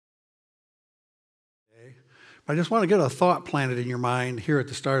I just want to get a thought planted in your mind here at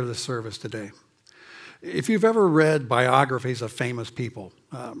the start of the service today. If you've ever read biographies of famous people,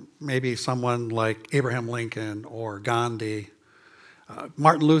 maybe someone like Abraham Lincoln or Gandhi,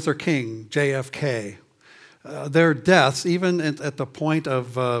 Martin Luther King, JFK, their deaths, even at the point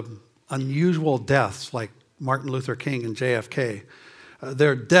of unusual deaths like Martin Luther King and JFK,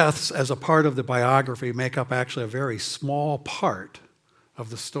 their deaths as a part of the biography make up actually a very small part of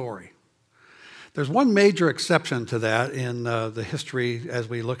the story. There's one major exception to that in the history as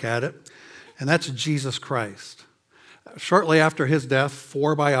we look at it, and that's Jesus Christ. Shortly after his death,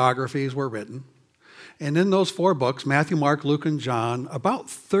 4 biographies were written. And in those 4 books, Matthew, Mark, Luke, and John, about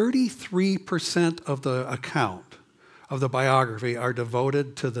 33% of the account of the biography are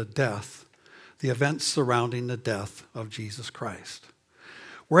devoted to the death, the events surrounding the death of Jesus Christ.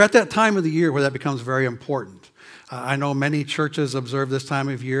 We're at that time of the year where that becomes very important. I know many churches observe this time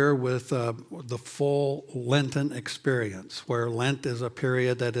of year with the full Lenten experience, where Lent is a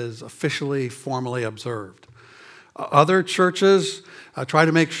period that is officially, formally observed. Other churches try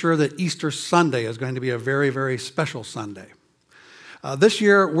to make sure that Easter Sunday is going to be a very, very special Sunday. This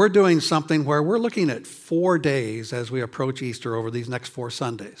year, we're doing something where we're looking at 4 days as we approach Easter over these next 4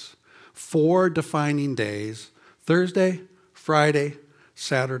 Sundays. 4 defining days: Thursday, Friday,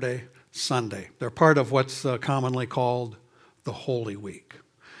 Saturday, Sunday. They're part of what's commonly called the Holy Week.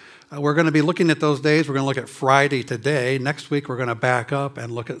 We're going to be looking at those days. We're going to look at Friday today. Next week, we're going to back up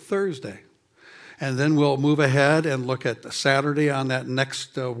and look at Thursday. And then we'll move ahead and look at Saturday on that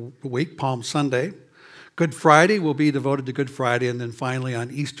next week, Palm Sunday. Good Friday will be devoted to Good Friday. And then finally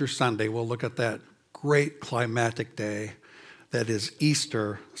on Easter Sunday, we'll look at that great climactic day that is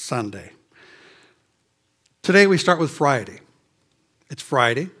Easter Sunday. Today we start with Friday. It's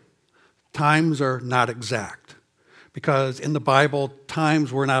Friday. Times are not exact because in the Bible,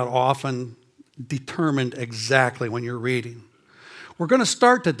 times were not often determined exactly when you're reading. We're going to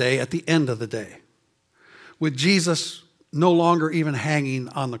start today at the end of the day with Jesus no longer even hanging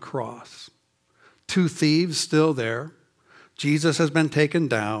on the cross. 2 thieves still there. Jesus has been taken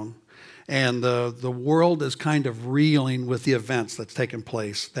down, and the world is kind of reeling with the events that's taken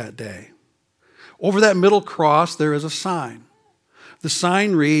place that day. Over that middle cross, there is a sign. The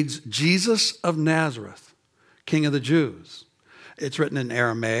sign reads, Jesus of Nazareth, King of the Jews. It's written in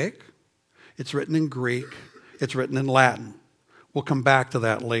Aramaic, it's written in Greek, it's written in Latin. We'll come back to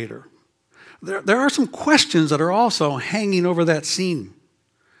that later. There are some questions that are also hanging over that scene.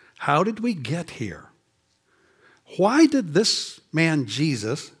 How did we get here? Why did this man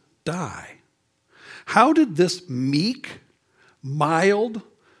Jesus die? How did this meek, mild,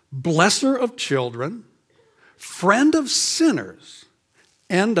 blesser of children, friend of sinners,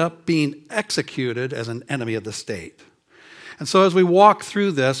 end up being executed as an enemy of the state? And so as we walk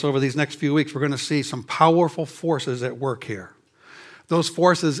through this over these next few weeks, we're going to see some powerful forces at work here. Those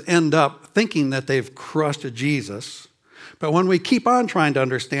forces end up thinking that they've crushed Jesus. But when we keep on trying to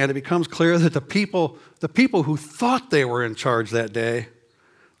understand, it becomes clear that the people who thought they were in charge that day,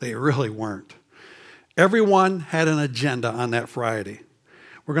 they really weren't. Everyone had an agenda on that Friday.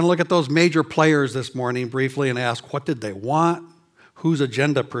 We're going to look at those major players this morning briefly and ask, what did they want? Whose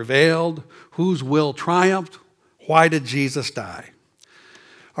agenda prevailed? Whose will triumphed? Why did Jesus die?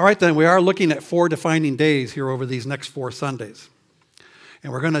 All right, then, we are looking at 4 defining days here over these next 4 Sundays.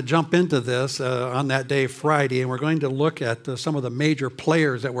 And we're going to jump into this on that day, Friday, and we're going to look at some of the major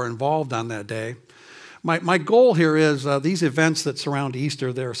players that were involved on that day. My goal here is these events that surround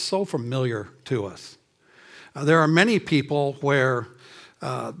Easter, they're so familiar to us. There are many people where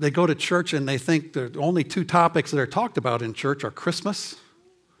they go to church and they think the only 2 topics that are talked about in church are Christmas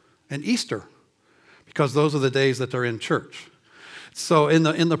and Easter, because those are the days that they're in church. So in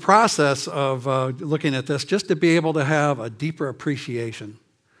the process of looking at this, just to be able to have a deeper appreciation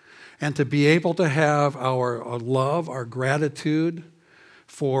and to be able to have our love, our gratitude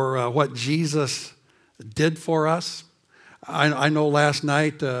for what Jesus did for us. I know last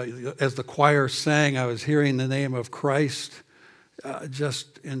night as the choir sang, I was hearing the name of Christ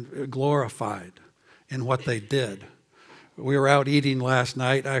glorified in what they did. We were out eating last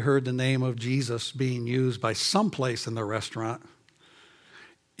night. I heard the name of Jesus being used by someplace in the restaurant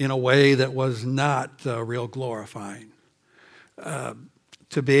in a way that was not real glorifying.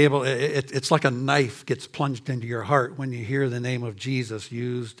 To be able, it's like a knife gets plunged into your heart when you hear the name of Jesus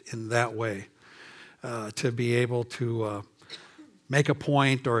used in that way. To be able to make a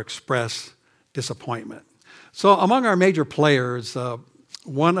point or express disappointment. So among our major players,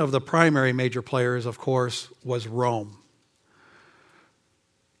 one of the primary major players, of course, was Rome.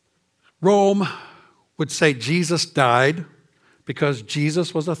 Rome would say Jesus died because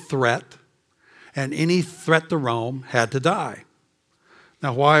Jesus was a threat and any threat to Rome had to die.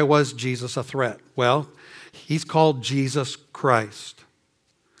 Now, why was Jesus a threat? Well, he's called Jesus Christ.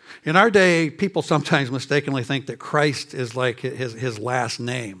 In our day, people sometimes mistakenly think that Christ is like his last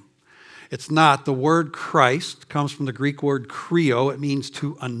name. It's not. The word Christ comes from the Greek word krio. It means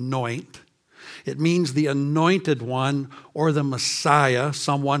to anoint. It means the anointed one or the Messiah,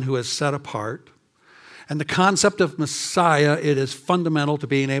 someone who is set apart. And the concept of Messiah, it is fundamental to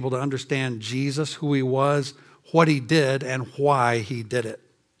being able to understand Jesus, who he was, what he did, and why he did it.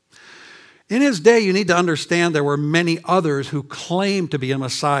 In his day, you need to understand there were many others who claimed to be a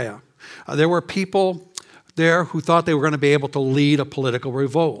Messiah. There were people there who thought they were going to be able to lead a political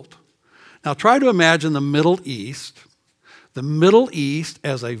revolt. Now try to imagine the Middle East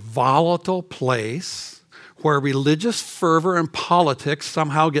as a volatile place where religious fervor and politics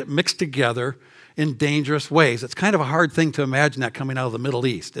somehow get mixed together in dangerous ways. It's kind of a hard thing to imagine that coming out of the Middle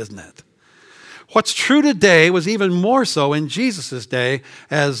East, isn't it? What's true today was even more so in Jesus' day,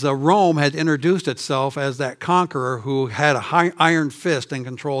 as Rome had introduced itself as that conqueror who had a iron fist and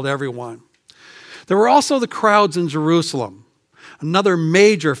controlled everyone. There were also the crowds in Jerusalem. Another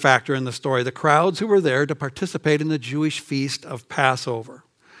major factor in the story, the crowds who were there to participate in the Jewish feast of Passover.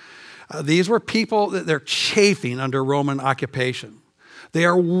 These were people that they're chafing under Roman occupation. They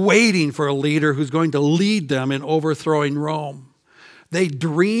are waiting for a leader who's going to lead them in overthrowing Rome. They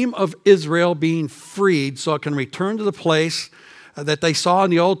dream of Israel being freed so it can return to the place that they saw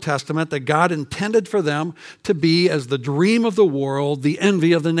in the Old Testament that God intended for them to be as the dream of the world, the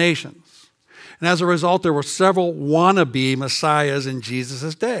envy of the nations. And as a result, there were several wannabe messiahs in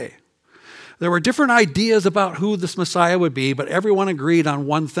Jesus' day. There were different ideas about who this Messiah would be, but everyone agreed on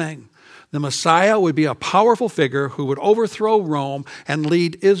one thing. The Messiah would be a powerful figure who would overthrow Rome and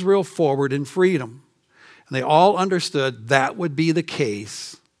lead Israel forward in freedom. And they all understood that would be the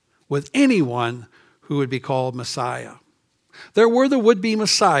case with anyone who would be called Messiah. There were the would-be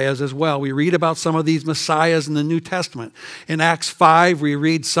messiahs as well. We read about some of these messiahs in the New Testament. In Acts 5, we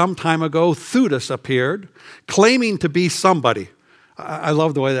read some time ago, Theudas appeared, claiming to be somebody. I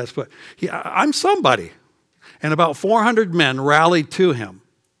love the way that's put. I'm somebody. And about 400 men rallied to him.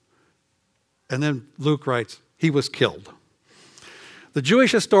 And then Luke writes, he was killed. The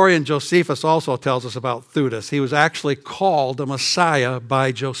Jewish historian Josephus also tells us about Theudas. He was actually called a Messiah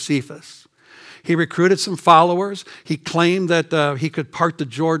by Josephus. He recruited some followers. He claimed that he could part the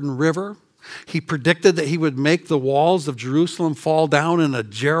Jordan River. He predicted that he would make the walls of Jerusalem fall down in a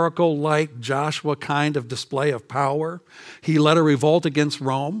Jericho-like Joshua kind of display of power. He led a revolt against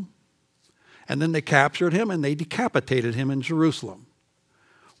Rome. And then they captured him and they decapitated him in Jerusalem,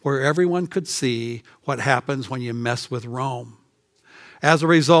 where everyone could see what happens when you mess with Rome. As a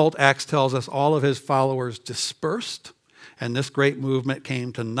result, Acts tells us all of his followers dispersed, and this great movement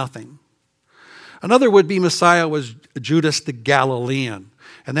came to nothing. Another would-be Messiah was Judas the Galilean.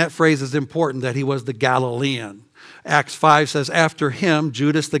 And that phrase is important, that he was the Galilean. Acts 5 says, after him,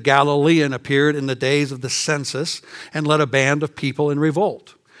 Judas the Galilean appeared in the days of the census and led a band of people in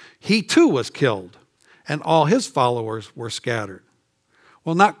revolt. He too was killed, and all his followers were scattered.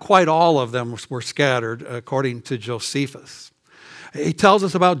 Well, not quite all of them were scattered, according to Josephus. He tells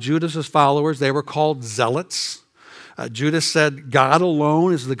us about Judas's followers. They were called zealots. Judas said, God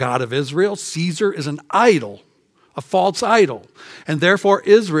alone is the God of Israel. Caesar is an idol, a false idol. And therefore,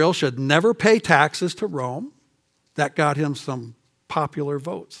 Israel should never pay taxes to Rome. That got him some popular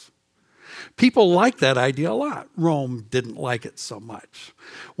votes. People liked that idea a lot. Rome didn't like it so much.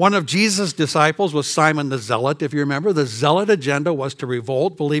 One of Jesus' disciples was Simon the Zealot. If you remember, the Zealot agenda was to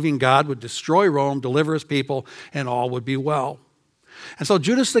revolt, believing God would destroy Rome, deliver his people, and all would be well. And so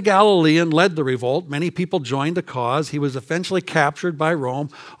Judas the Galilean led the revolt. Many people joined the cause. He was eventually captured by Rome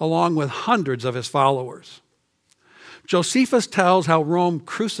along with hundreds of his followers. Josephus tells how Rome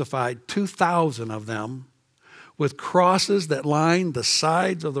crucified 2,000 of them with crosses that lined the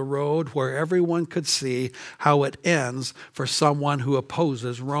sides of the road where everyone could see how it ends for someone who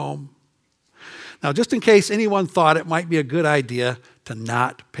opposes Rome. Now, just in case anyone thought it might be a good idea to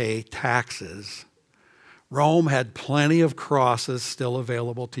not pay taxes, Rome had plenty of crosses still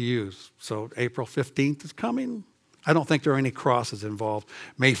available to use. So April 15th is coming. I don't think there are any crosses involved.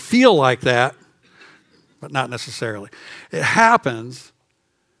 May feel like that, but not necessarily. It happens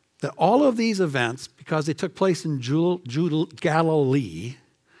that all of these events, because they took place in Galilee,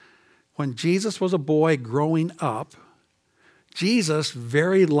 when Jesus was a boy growing up, Jesus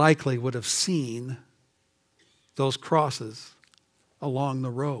very likely would have seen those crosses along the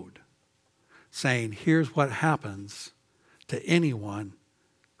road, saying, here's what happens to anyone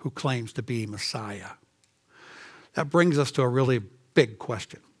who claims to be Messiah. That brings us to a really big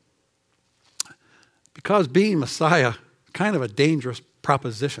question. because being Messiah is kind of a dangerous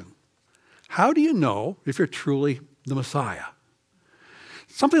proposition. How do you know if you're truly the Messiah?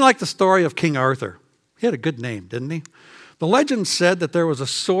 Something like the story of King Arthur. He had a good name, didn't he? The legend said that there was a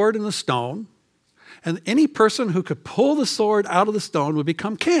sword in the stone, and any person who could pull the sword out of the stone would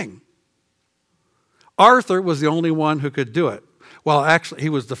become king. Arthur was the only one who could do it. Well, actually, he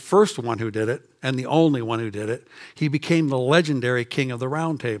was the first one who did it and the only one who did it. He became the legendary king of the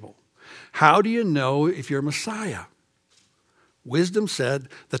Round Table. How do you know if you're Messiah? Wisdom said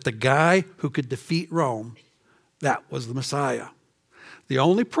that the guy who could defeat Rome, that was the Messiah. The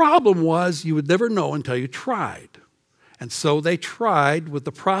only problem was you would never know until you tried. And so they tried with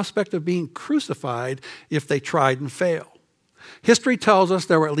the prospect of being crucified if they tried and failed. History tells us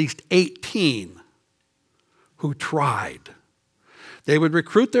there were at least 18 who tried. They would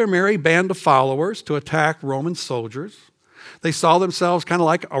recruit their merry band of followers to attack Roman soldiers. They saw themselves kind of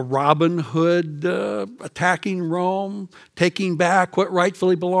like a Robin Hood attacking Rome, taking back what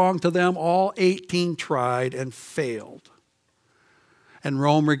rightfully belonged to them. All 18 tried and failed. And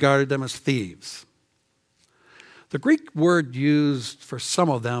Rome regarded them as thieves. The Greek word used for some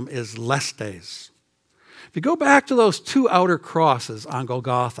of them is lestes. If you go back to those two outer crosses on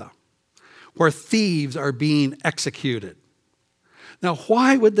Golgotha, where thieves are being executed. Now,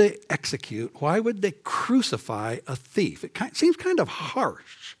 why would they execute? Why would they crucify a thief? It seems kind of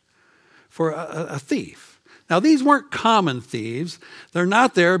harsh for a thief. Now, these weren't common thieves. They're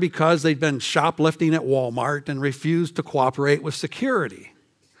not there because they'd been shoplifting at Walmart and refused to cooperate with security.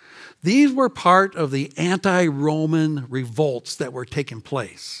 These were part of the anti-Roman revolts that were taking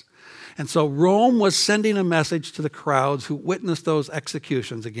place. And so Rome was sending a message to the crowds who witnessed those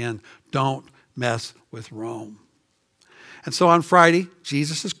executions. Again, don't mess with Rome. And so on Friday,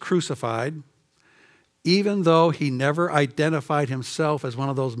 Jesus is crucified, even though he never identified himself as one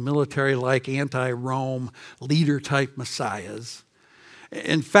of those military-like anti-Rome leader-type messiahs.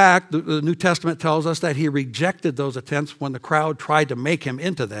 In fact, the New Testament tells us that he rejected those attempts when the crowd tried to make him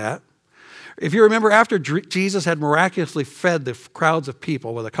into that. If you remember, after Jesus had miraculously fed the crowds of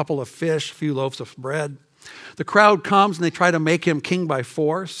people with a couple of fish, a few loaves of bread, the crowd comes and they try to make him king by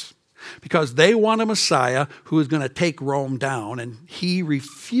force because they want a Messiah who is going to take Rome down, and he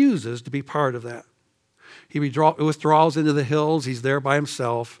refuses to be part of that. He withdraws into the hills. He's there by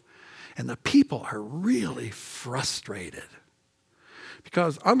himself, and the people are really frustrated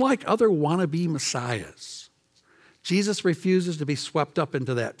because unlike other wannabe messiahs, Jesus refuses to be swept up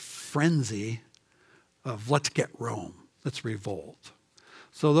into that frenzy of let's get Rome, let's revolt.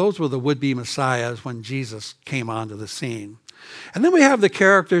 So those were the would-be messiahs when Jesus came onto the scene. And then we have the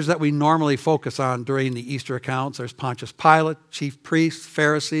characters that we normally focus on during the Easter accounts. There's Pontius Pilate, chief priests,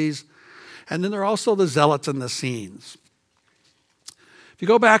 Pharisees, and then there are also the zealots and the scenes. If you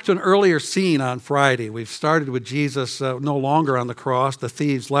go back to an earlier scene on Friday, we've started with Jesus no longer on the cross, the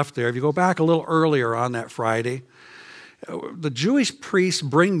thieves left there. If you go back a little earlier on that Friday, the Jewish priests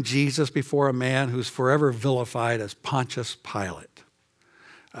bring Jesus before a man who's forever vilified as Pontius Pilate.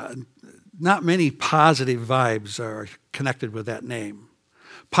 Not many positive vibes are connected with that name.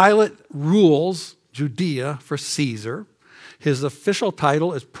 Pilate rules Judea for Caesar. His official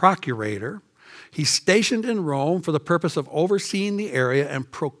title is procurator. He's stationed in Rome for the purpose of overseeing the area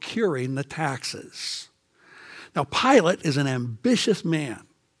and procuring the taxes. Now, Pilate is an ambitious man.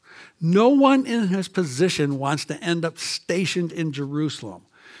 No one in his position wants to end up stationed in Jerusalem.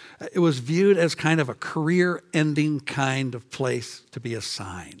 It was viewed as kind of a career-ending kind of place to be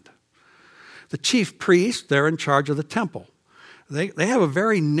assigned. The chief priests, they're in charge of the temple. They have a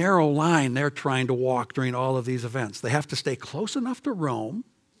very narrow line they're trying to walk during all of these events. They have to stay close enough to Rome.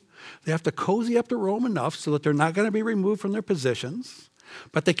 They have to cozy up to Rome enough so that they're not going to be removed from their positions.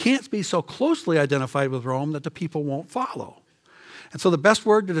 But they can't be so closely identified with Rome that the people won't follow. And so the best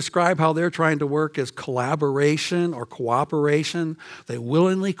word to describe how they're trying to work is collaboration or cooperation. They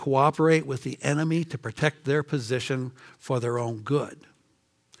willingly cooperate with the enemy to protect their position for their own good.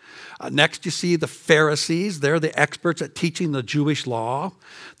 Next, you see the Pharisees. They're the experts at teaching the Jewish law.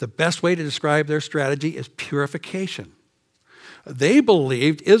 The best way to describe their strategy is purification. They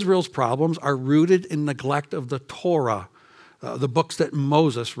believed Israel's problems are rooted in neglect of the Torah, the books that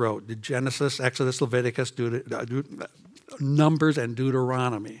Moses wrote, the Genesis, Exodus, Leviticus, Numbers, and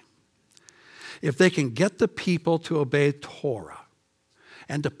Deuteronomy. If they can get the people to obey Torah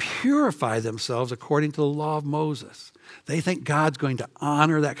and to purify themselves according to the law of Moses, they think God's going to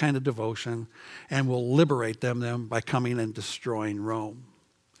honor that kind of devotion and will liberate them by coming and destroying Rome.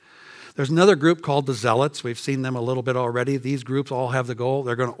 There's another group called the Zealots. We've seen them a little bit already. These groups all have the goal.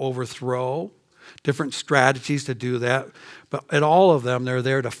 They're going to overthrow, different strategies to do that. But at all of them, they're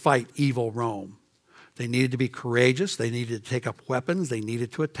there to fight evil Rome. They needed to be courageous. They needed to take up weapons. They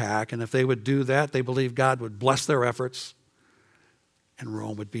needed to attack. And if they would do that, they believed God would bless their efforts and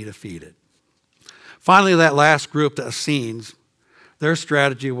Rome would be defeated. Finally, that last group, the Essenes, their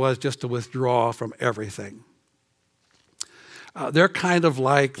strategy was just to withdraw from everything. They're kind of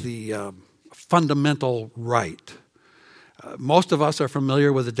like the fundamental right. Most of us are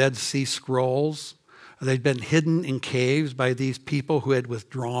familiar with the Dead Sea Scrolls. They'd been hidden in caves by these people who had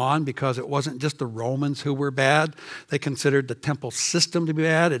withdrawn because it wasn't just the Romans who were bad. They considered the temple system to be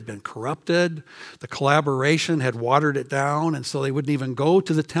bad. It had been corrupted. The collaboration had watered it down, and so they wouldn't even go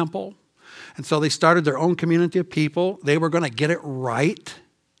to the temple. And so they started their own community of people. They were going to get it right.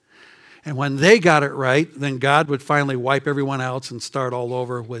 And when they got it right, then God would finally wipe everyone else and start all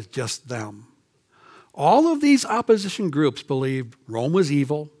over with just them. All of these opposition groups believed Rome was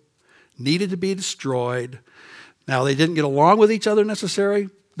evil, needed to be destroyed. Now, they didn't get along with each other necessarily,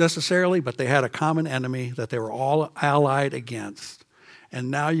 but they had a common enemy that they were all allied against.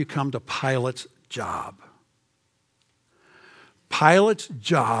 And now you come to Pilate's job. Pilate's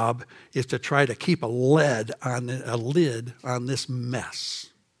job is to try to keep a lid on this mess,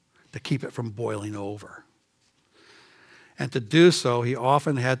 to keep it from boiling over. And to do so, he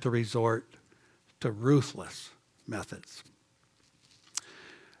often had to resort to ruthless methods.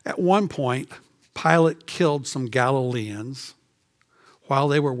 At one point, Pilate killed some Galileans while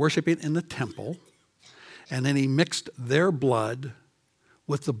they were worshiping in the temple, and then he mixed their blood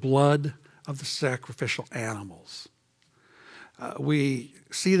with the blood of the sacrificial animals. We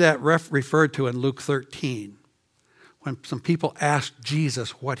see that referred to in Luke 13, when some people asked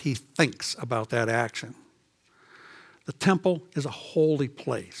Jesus what he thinks about that action. The temple is a holy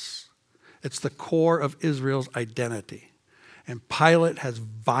place. It's the core of Israel's identity. And Pilate has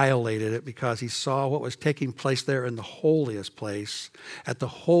violated it because he saw what was taking place there in the holiest place, at the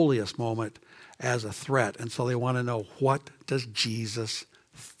holiest moment, as a threat. And so they want to know, what does Jesus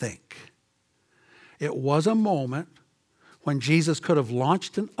think? It was a moment when Jesus could have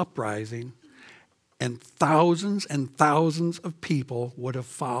launched an uprising and thousands of people would have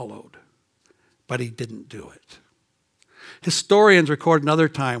followed. But he didn't do it. Historians record another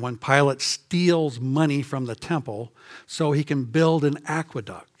time when Pilate steals money from the temple so he can build an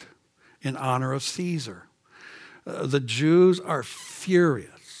aqueduct in honor of Caesar. The Jews are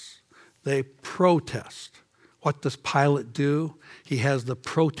furious. They protest. What does Pilate do? He has the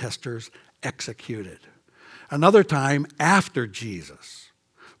protesters executed. Another time, after Jesus,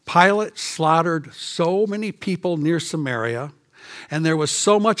 Pilate slaughtered so many people near Samaria, and there was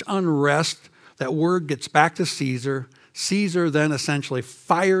so much unrest that word gets back to Caesar. Caesar then essentially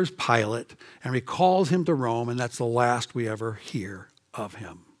fires Pilate and recalls him to Rome, and that's the last we ever hear of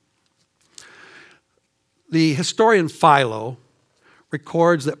him. The historian Philo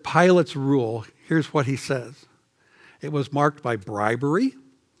records that Pilate's rule, here's what he says: it was marked by bribery,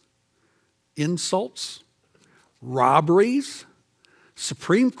 insults, robberies,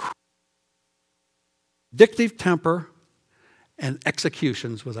 supreme vindictive temper, and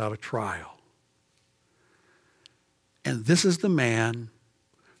executions without a trial. And this is the man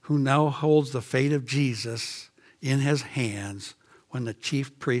who now holds the fate of Jesus in his hands when the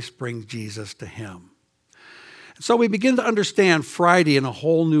chief priest brings Jesus to him. And so we begin to understand Friday in a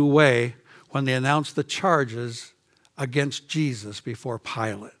whole new way when they announce the charges against Jesus before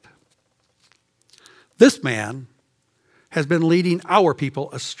Pilate. This man has been leading our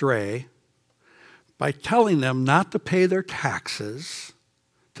people astray by telling them not to pay their taxes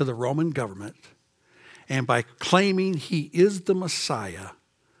to the Roman government, and by claiming he is the Messiah,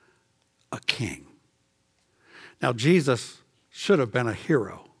 a king. Now, Jesus should have been a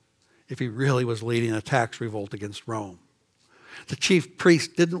hero if he really was leading a tax revolt against Rome. The chief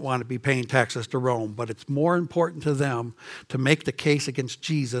priests didn't want to be paying taxes to Rome, but it's more important to them to make the case against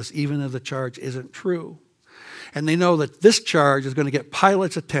Jesus, even if the charge isn't true. And they know that this charge is going to get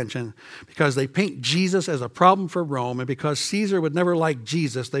Pilate's attention because they paint Jesus as a problem for Rome, and because Caesar would never like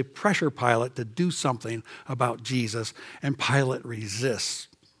Jesus, they pressure Pilate to do something about Jesus, and Pilate resists.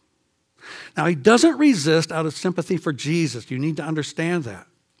 Now, he doesn't resist out of sympathy for Jesus. You need to understand that.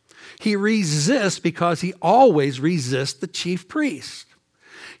 He resists because he always resists the chief priest.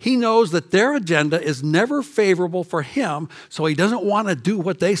 He knows that their agenda is never favorable for him, so he doesn't want to do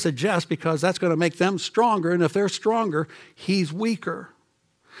what they suggest because that's going to make them stronger, and if they're stronger, he's weaker.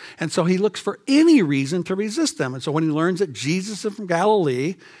 And so he looks for any reason to resist them. And so when he learns that Jesus is from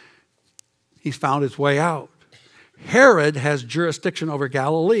Galilee, he's found his way out. Herod has jurisdiction over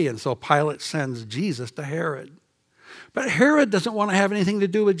Galilee, and so Pilate sends Jesus to Herod. But Herod doesn't want to have anything to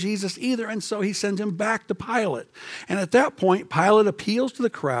do with Jesus either, and so he sends him back to Pilate. And at that point, Pilate appeals to the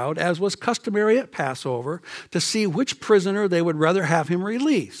crowd, as was customary at Passover, to see which prisoner they would rather have him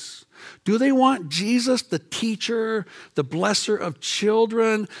release. Do they want Jesus, the teacher, the blesser of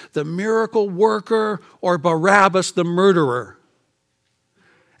children, the miracle worker, or Barabbas, the murderer?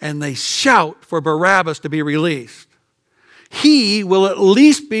 And they shout for Barabbas to be released. He will at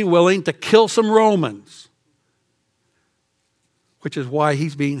least be willing to kill some Romans, which is why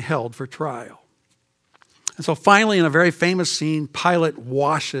he's being held for trial. And so finally, in a very famous scene, Pilate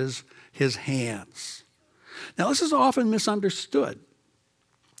washes his hands. Now, this is often misunderstood.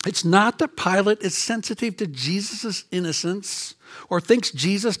 It's not that Pilate is sensitive to Jesus' innocence or thinks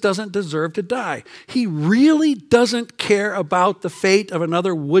Jesus doesn't deserve to die. He really doesn't care about the fate of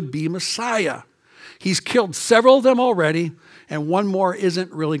another would-be Messiah. He's killed several of them already, and one more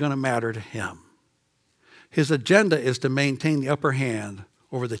isn't really going to matter to him. His agenda is to maintain the upper hand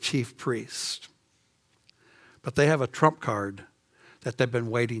over the chief priest. But they have a trump card that they've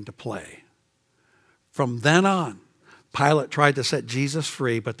been waiting to play. From then on, Pilate tried to set Jesus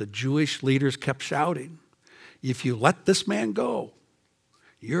free, but the Jewish leaders kept shouting, "If you let this man go,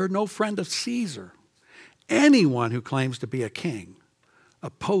 you're no friend of Caesar. Anyone who claims to be a king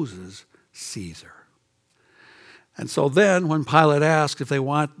opposes Caesar." And so then, when Pilate asks if they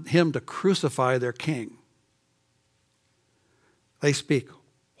want him to crucify their king, they speak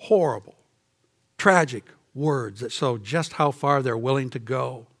horrible, tragic words that show just how far they're willing to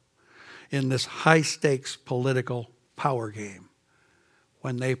go in this high-stakes political power game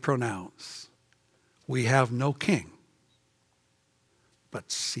when they pronounce, "We have no king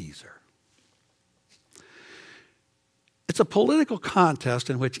but Caesar." It's a political contest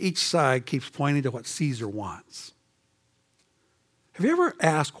in which each side keeps pointing to what Caesar wants. Have you ever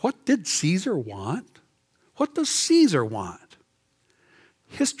asked, what did Caesar want? What does Caesar want?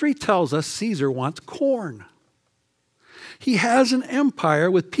 History tells us Caesar wants corn. He has an empire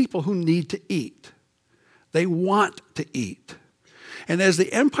with people who need to eat. They want to eat. And as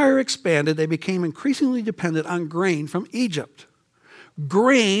the empire expanded, they became increasingly dependent on grain from Egypt.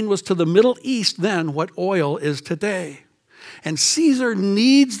 Grain was to the Middle East then what oil is today. And Caesar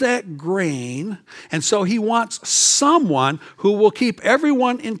needs that grain, and so he wants someone who will keep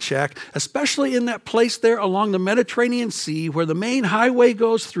everyone in check, especially in that place there along the Mediterranean Sea where the main highway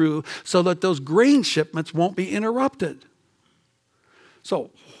goes through, so that those grain shipments won't be interrupted.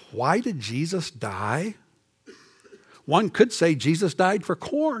 So why did Jesus die? One could say Jesus died for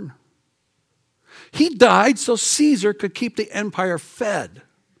corn. He died so Caesar could keep the empire fed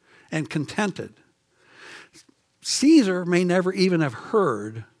and contented. Caesar may never even have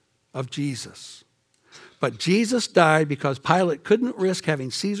heard of Jesus. But Jesus died because Pilate couldn't risk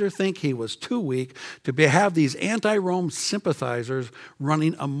having Caesar think he was too weak to have these anti-Rome sympathizers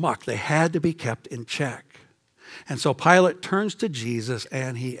running amok. They had to be kept in check. And so Pilate turns to Jesus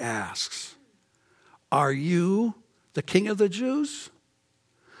and he asks, "Are you the King of the Jews?"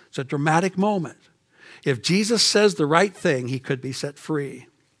 It's a dramatic moment. If Jesus says the right thing, he could be set free.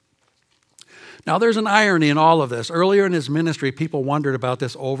 Now, there's an irony in all of this. Earlier in his ministry, people wondered about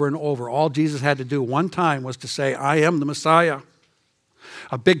this over and over. All Jesus had to do one time was to say, "I am the Messiah."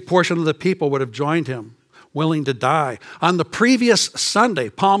 A big portion of the people would have joined him, willing to die. On the previous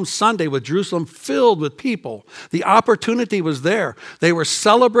Sunday, Palm Sunday, with Jerusalem filled with people, the opportunity was there. They were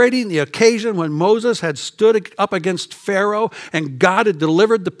celebrating the occasion when Moses had stood up against Pharaoh and God had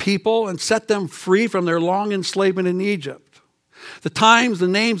delivered the people and set them free from their long enslavement in Egypt. The times, the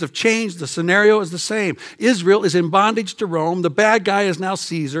names have changed. The scenario is the same. Israel is in bondage to Rome. The bad guy is now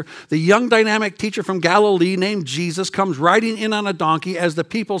Caesar. The young dynamic teacher from Galilee named Jesus comes riding in on a donkey as the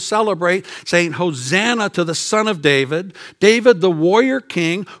people celebrate, saying, "Hosanna to the Son of David." David, the warrior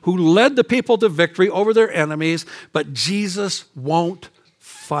king who led the people to victory over their enemies. But Jesus won't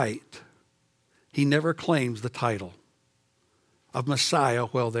fight. He never claims the title of Messiah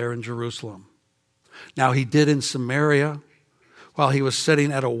while they're in Jerusalem. Now, he did in Samaria, while he was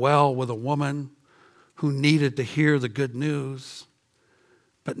sitting at a well with a woman who needed to hear the good news,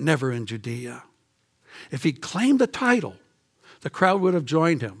 but never in Judea. If he'd claimed the title, the crowd would have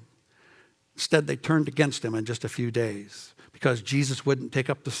joined him. Instead, they turned against him in just a few days because Jesus wouldn't take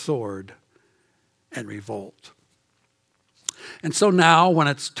up the sword and revolt. And so now, when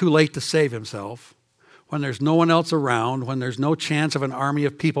it's too late to save himself, when there's no one else around, when there's no chance of an army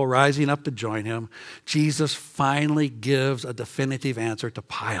of people rising up to join him, Jesus finally gives a definitive answer to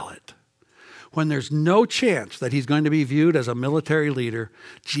Pilate. When there's no chance that he's going to be viewed as a military leader,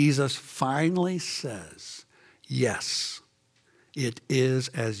 Jesus finally says, "Yes, it is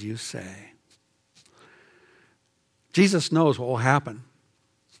as you say." Jesus knows what will happen.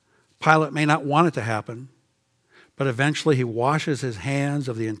 Pilate may not want it to happen, but eventually he washes his hands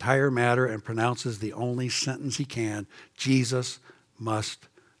of the entire matter and pronounces the only sentence he can: Jesus must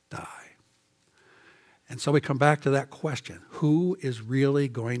die. And so we come back to that question: who is really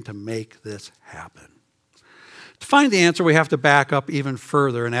going to make this happen? To find the answer, we have to back up even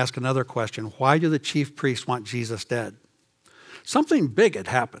further and ask another question: why do the chief priests want Jesus dead? Something big had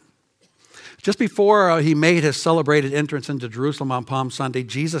happened. Just before he made his celebrated entrance into Jerusalem on Palm Sunday,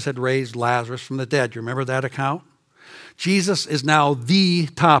 Jesus had raised Lazarus from the dead. You remember that account? Jesus is now the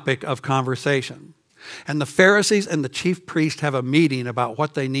topic of conversation. And the Pharisees and the chief priests have a meeting about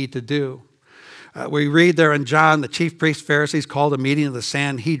what they need to do. We read there in John, the chief priests, Pharisees called a meeting of the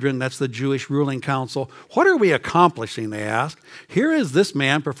Sanhedrin, that's the Jewish ruling council. What are we accomplishing, they asked. Here is this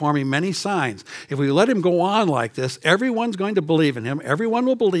man performing many signs. If we let him go on like this, everyone's going to believe in him, everyone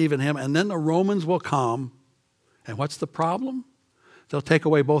will believe in him, and then the Romans will come. And what's the problem? They'll take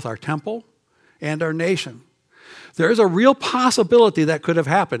away both our temple and our nation. There is a real possibility that could have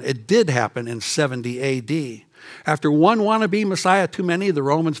happened. It did happen in 70 A.D. After one wannabe Messiah too many, the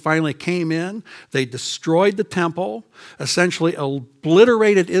Romans finally came in. They destroyed the temple, essentially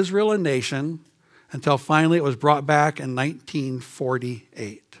obliterated Israel, a nation, until finally it was brought back in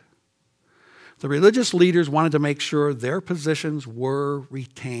 1948. The religious leaders wanted to make sure their positions were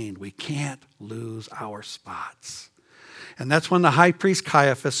retained. We can't lose our spots. And that's when the high priest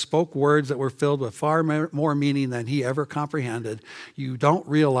Caiaphas spoke words that were filled with far more meaning than he ever comprehended. You don't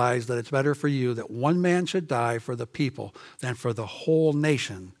realize that it's better for you that one man should die for the people than for the whole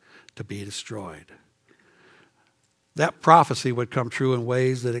nation to be destroyed. That prophecy would come true in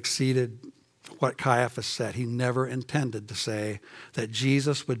ways that exceeded what Caiaphas said. He never intended to say that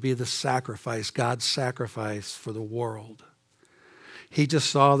Jesus would be the sacrifice, God's sacrifice for the world. He just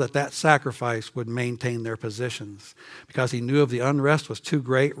saw that that sacrifice would maintain their positions because he knew if the unrest was too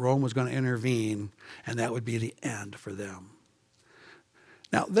great, Rome was going to intervene, and that would be the end for them.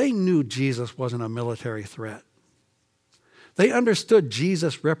 Now, they knew Jesus wasn't a military threat. They understood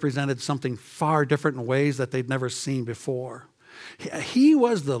Jesus represented something far different in ways that they'd never seen before. He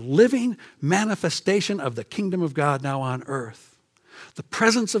was the living manifestation of the kingdom of God now on earth. The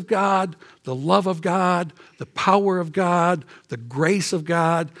presence of God, the love of God, the power of God, the grace of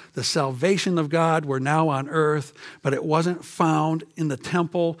God, the salvation of God were now on earth, but it wasn't found in the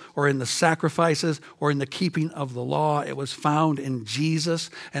temple or in the sacrifices or in the keeping of the law. It was found in Jesus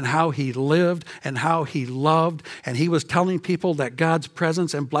and how he lived and how he loved. And he was telling people that God's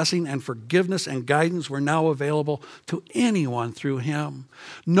presence and blessing and forgiveness and guidance were now available to anyone through him.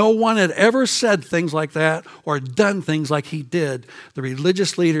 No one had ever said things like that or done things like he did. The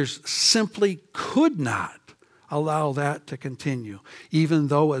religious leaders simply could not allow that to continue, even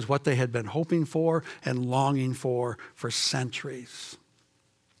though it was what they had been hoping for and longing for centuries.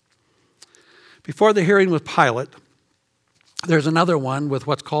 Before the hearing with Pilate, there's another one with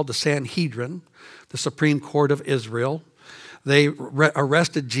what's called the Sanhedrin, the Supreme Court of Israel. They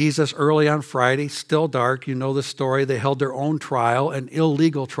arrested Jesus early on Friday, still dark. You know the story. They held their own trial, an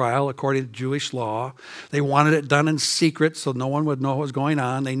illegal trial according to Jewish law. They wanted it done in secret so no one would know what was going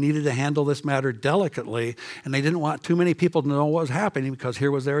on. They needed to handle this matter delicately, and they didn't want too many people to know what was happening because here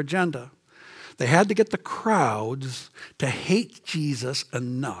was their agenda. They had to get the crowds to hate Jesus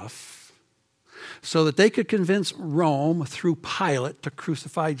enough so that they could convince Rome through Pilate to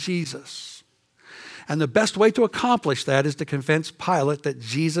crucify Jesus. And the best way to accomplish that is to convince Pilate that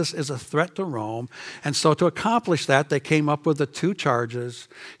Jesus is a threat to Rome. And so to accomplish that, they came up with the two charges.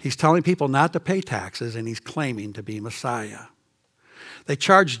 He's telling people not to pay taxes, and he's claiming to be Messiah. They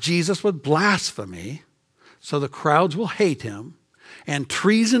charged Jesus with blasphemy, so the crowds will hate him, and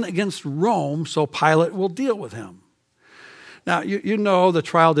treason against Rome, so Pilate will deal with him. Now, you know the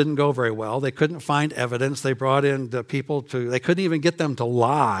trial didn't go very well. They couldn't find evidence. They brought in the people they couldn't even get them to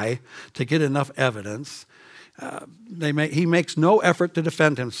lie to get enough evidence. He makes no effort to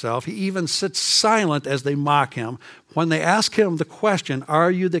defend himself. He even sits silent as they mock him. When they ask him the question, "Are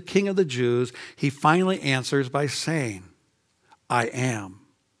you the king of the Jews?" he finally answers by saying, "I am."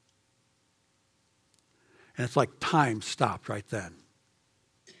 And it's like time stopped right then.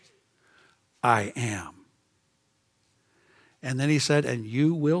 I am. And then he said, "And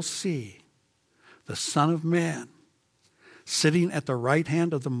you will see the Son of Man sitting at the right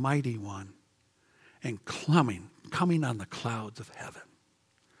hand of the Mighty One and coming on the clouds of heaven."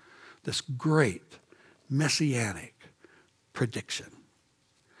 This great messianic prediction.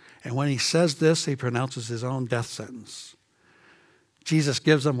 And when he says this, he pronounces his own death sentence. Jesus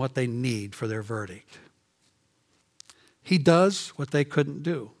gives them what they need for their verdict. He does what they couldn't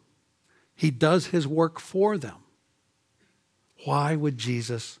do. He does his work for them. Why would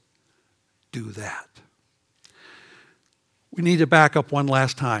Jesus do that? We need to back up one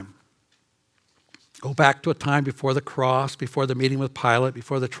last time. Go back to a time before the cross, before the meeting with Pilate,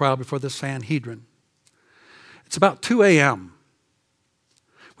 before the trial, before the Sanhedrin. It's about 2 a.m.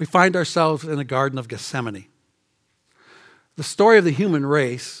 We find ourselves in the Garden of Gethsemane. The story of the human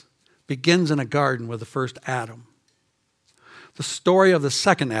race begins in a garden with the first Adam. The story of the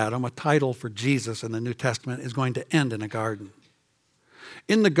second Adam, a title for Jesus in the New Testament, is going to end in a garden.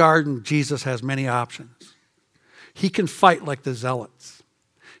 In the garden, Jesus has many options. He can fight like the zealots.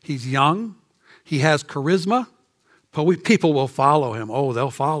 He's young. He has charisma. People will follow him. Oh,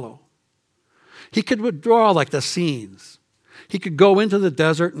 they'll follow. He could withdraw like the Essenes. He could go into the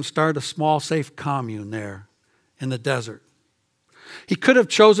desert and start a small, safe commune there in the desert. He could have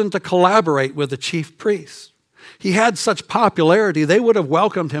chosen to collaborate with the chief priests. He had such popularity, they would have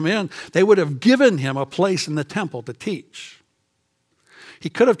welcomed him in. They would have given him a place in the temple to teach. He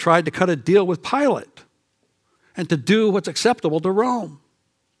could have tried to cut a deal with Pilate and to do what's acceptable to Rome.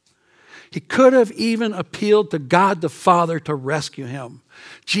 He could have even appealed to God the Father to rescue him.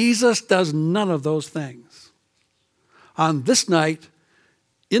 Jesus does none of those things. On this night,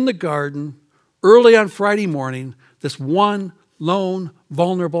 in the garden, early on Friday morning, this one lone,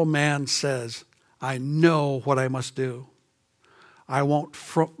 vulnerable man says, I know what I must do. I won't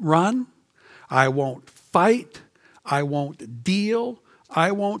run. I won't fight. I won't deal.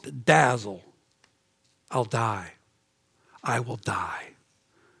 I won't dazzle. I'll die. I will die.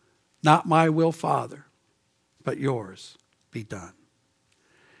 Not my will, Father, but yours be done.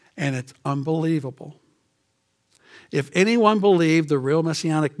 And it's unbelievable. If anyone believed the real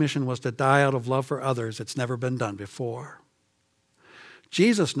messianic mission was to die out of love for others, it's never been done before.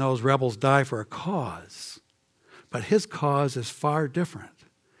 Jesus knows rebels die for a cause, but his cause is far different,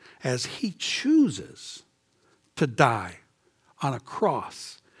 as he chooses to die on a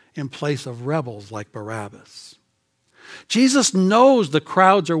cross in place of rebels like Barabbas. Jesus knows the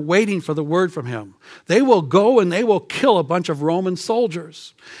crowds are waiting for the word from him. They will go and they will kill a bunch of Roman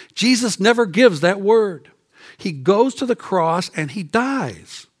soldiers. Jesus never gives that word. He goes to the cross and he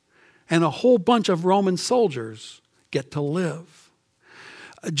dies, and a whole bunch of Roman soldiers get to live.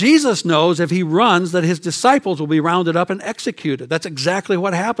 Jesus knows if he runs that his disciples will be rounded up and executed. That's exactly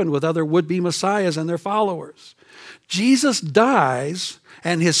what happened with other would-be messiahs and their followers. Jesus dies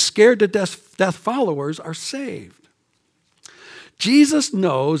and his scared-to-death followers are saved. Jesus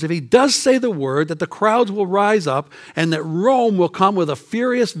knows if he does say the word that the crowds will rise up and that Rome will come with a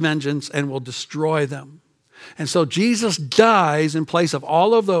furious vengeance and will destroy them. And so Jesus dies in place of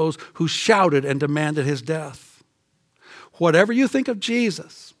all of those who shouted and demanded his death. Whatever you think of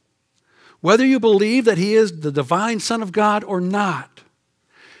Jesus, whether you believe that he is the divine Son of God or not,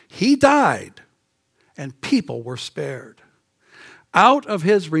 he died and people were spared. Out of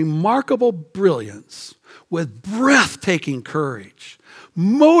his remarkable brilliance, with breathtaking courage,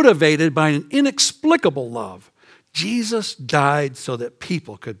 motivated by an inexplicable love, Jesus died so that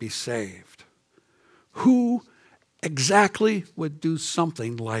people could be saved. Who exactly would do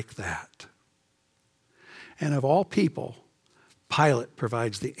something like that? And of all people, Pilate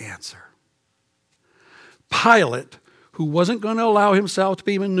provides the answer. Pilate, who wasn't going to allow himself to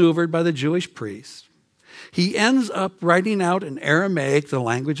be maneuvered by the Jewish priests, he ends up writing out in Aramaic, the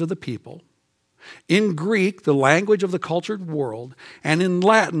language of the people, in Greek, the language of the cultured world, and in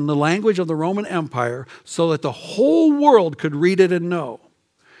Latin, the language of the Roman Empire, so that the whole world could read it and know.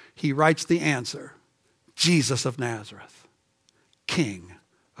 He writes the answer, Jesus of Nazareth, King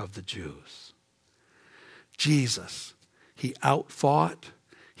of the Jews. Jesus, he outfought,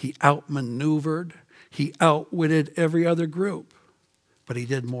 he outmaneuvered, he outwitted every other group, but he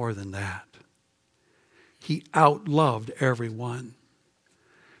did more than that. He outloved everyone.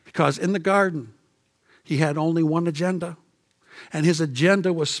 Because in the garden, he had only one agenda, and his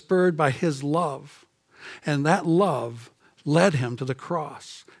agenda was spurred by his love. And that love led him to the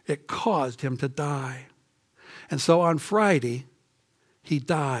cross. It caused him to die. And so on Friday, he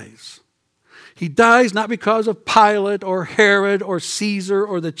dies. He dies not because of Pilate or Herod or Caesar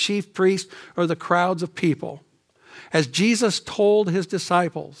or the chief priest or the crowds of people. As Jesus told his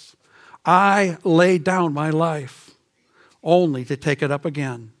disciples, I lay down my life only to take it up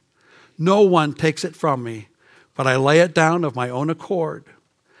again. No one takes it from me, but I lay it down of my own accord.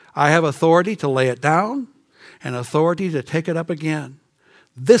 I have authority to lay it down and authority to take it up again.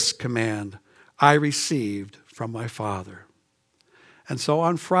 This command I received from my Father. And so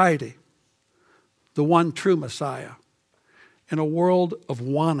on Friday, the one true Messiah, in a world of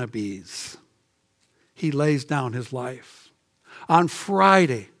wannabes, he lays down his life. On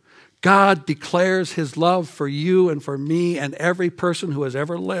Friday, God declares his love for you and for me and every person who has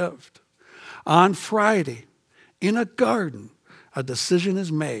ever lived. On Friday, in a garden, a decision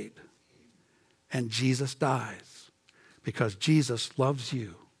is made, and Jesus dies because Jesus loves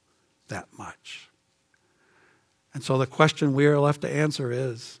you that much. And so the question we are left to answer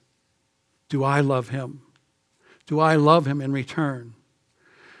is, do I love him? Do I love him in return?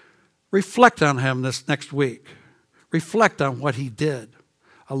 Reflect on him this next week. Reflect on what he did.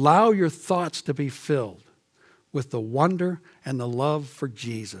 Allow your thoughts to be filled with the wonder and the love for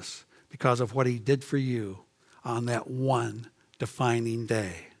Jesus because of what he did for you on that one defining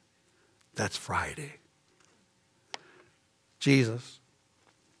day. That's Friday. Jesus,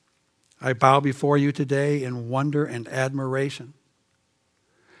 I bow before you today in wonder and admiration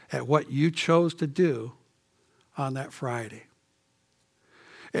at what you chose to do on that Friday.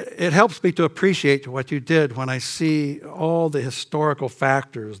 It helps me to appreciate what you did when I see all the historical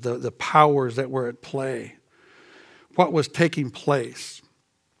factors, the powers that were at play, what was taking place,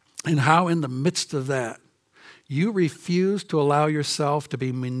 and how in the midst of that, you refused to allow yourself to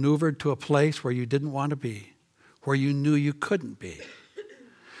be maneuvered to a place where you didn't want to be, where you knew you couldn't be.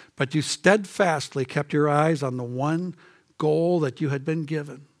 But you steadfastly kept your eyes on the one goal that you had been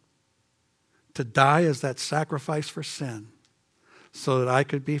given, to die as that sacrifice for sin, so that I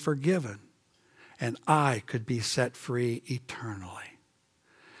could be forgiven and I could be set free eternally.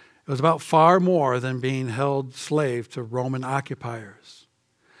 It was about far more than being held slave to Roman occupiers.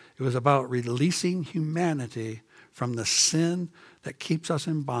 It was about releasing humanity from the sin that keeps us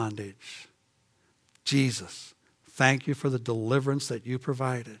in bondage. Jesus, thank you for the deliverance that you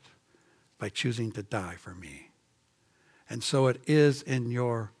provided by choosing to die for me. And so it is in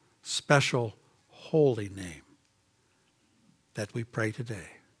your special holy name that we pray today.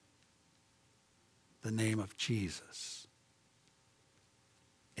 The name of Jesus.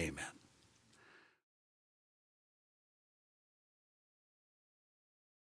 Amen.